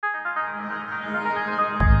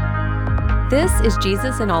This is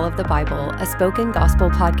Jesus in All of the Bible, a spoken gospel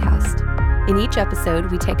podcast. In each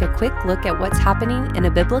episode, we take a quick look at what's happening in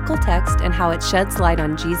a biblical text and how it sheds light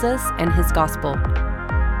on Jesus and his gospel.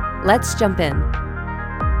 Let's jump in.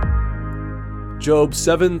 Job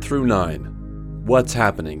 7 through 9. What's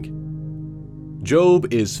happening?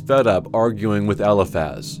 Job is fed up arguing with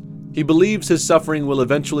Eliphaz. He believes his suffering will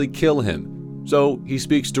eventually kill him, so he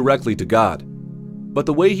speaks directly to God. But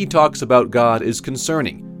the way he talks about God is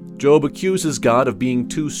concerning. Job accuses God of being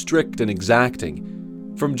too strict and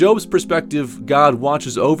exacting. From Job's perspective, God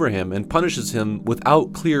watches over him and punishes him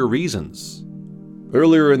without clear reasons.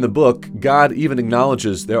 Earlier in the book, God even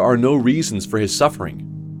acknowledges there are no reasons for his suffering.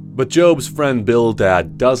 But Job's friend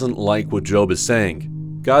Bildad doesn't like what Job is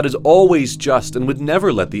saying. God is always just and would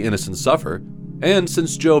never let the innocent suffer, and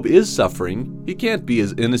since Job is suffering, he can't be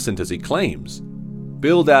as innocent as he claims.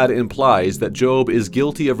 Bildad implies that Job is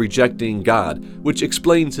guilty of rejecting God, which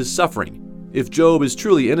explains his suffering. If Job is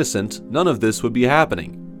truly innocent, none of this would be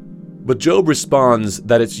happening. But Job responds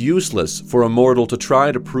that it's useless for a mortal to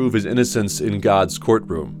try to prove his innocence in God's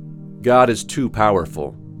courtroom. God is too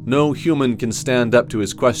powerful. No human can stand up to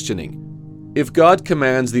his questioning. If God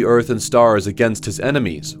commands the earth and stars against his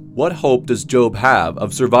enemies, what hope does Job have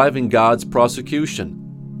of surviving God's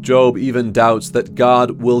prosecution? Job even doubts that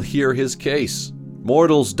God will hear his case.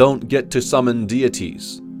 Mortals don't get to summon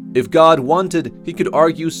deities. If God wanted, he could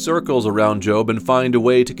argue circles around Job and find a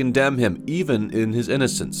way to condemn him, even in his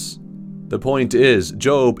innocence. The point is,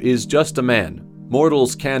 Job is just a man.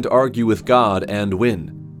 Mortals can't argue with God and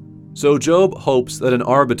win. So Job hopes that an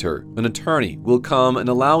arbiter, an attorney, will come and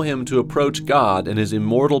allow him to approach God in his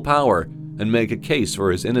immortal power and make a case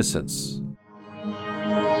for his innocence.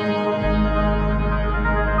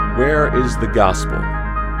 Where is the gospel?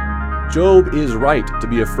 Job is right to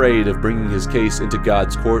be afraid of bringing his case into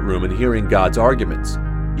God's courtroom and hearing God's arguments.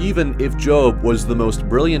 Even if Job was the most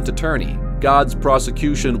brilliant attorney, God's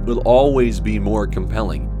prosecution will always be more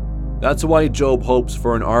compelling. That's why Job hopes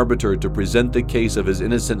for an arbiter to present the case of his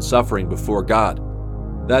innocent suffering before God.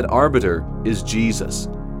 That arbiter is Jesus.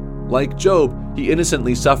 Like Job, he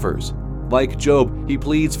innocently suffers. Like Job, he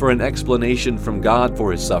pleads for an explanation from God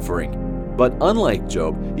for his suffering. But unlike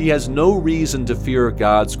Job, he has no reason to fear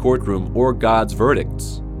God's courtroom or God's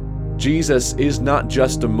verdicts. Jesus is not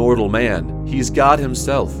just a mortal man, he's God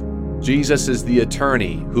himself. Jesus is the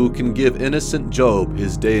attorney who can give innocent Job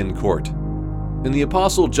his day in court. And the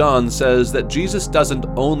Apostle John says that Jesus doesn't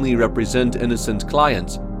only represent innocent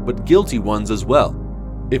clients, but guilty ones as well.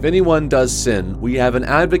 If anyone does sin, we have an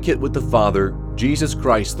advocate with the Father, Jesus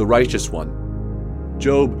Christ, the righteous one.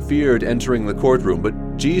 Job feared entering the courtroom,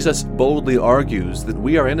 but Jesus boldly argues that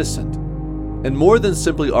we are innocent. And more than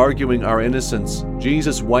simply arguing our innocence,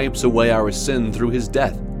 Jesus wipes away our sin through his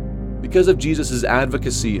death. Because of Jesus'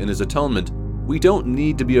 advocacy and his atonement, we don't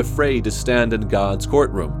need to be afraid to stand in God's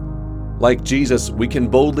courtroom. Like Jesus, we can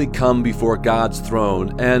boldly come before God's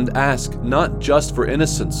throne and ask not just for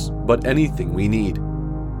innocence, but anything we need.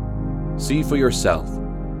 See for yourself.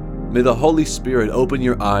 May the Holy Spirit open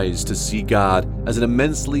your eyes to see God as an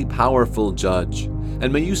immensely powerful judge,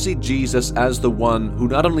 and may you see Jesus as the one who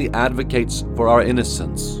not only advocates for our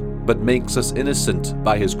innocence, but makes us innocent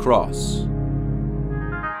by his cross.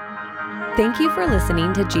 Thank you for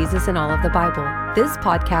listening to Jesus in All of the Bible. This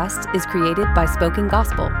podcast is created by Spoken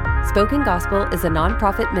Gospel. Spoken Gospel is a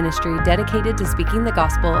nonprofit ministry dedicated to speaking the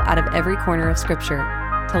gospel out of every corner of Scripture.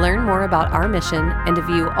 To learn more about our mission and to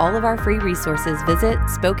view all of our free resources, visit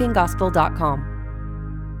spokengospel.com.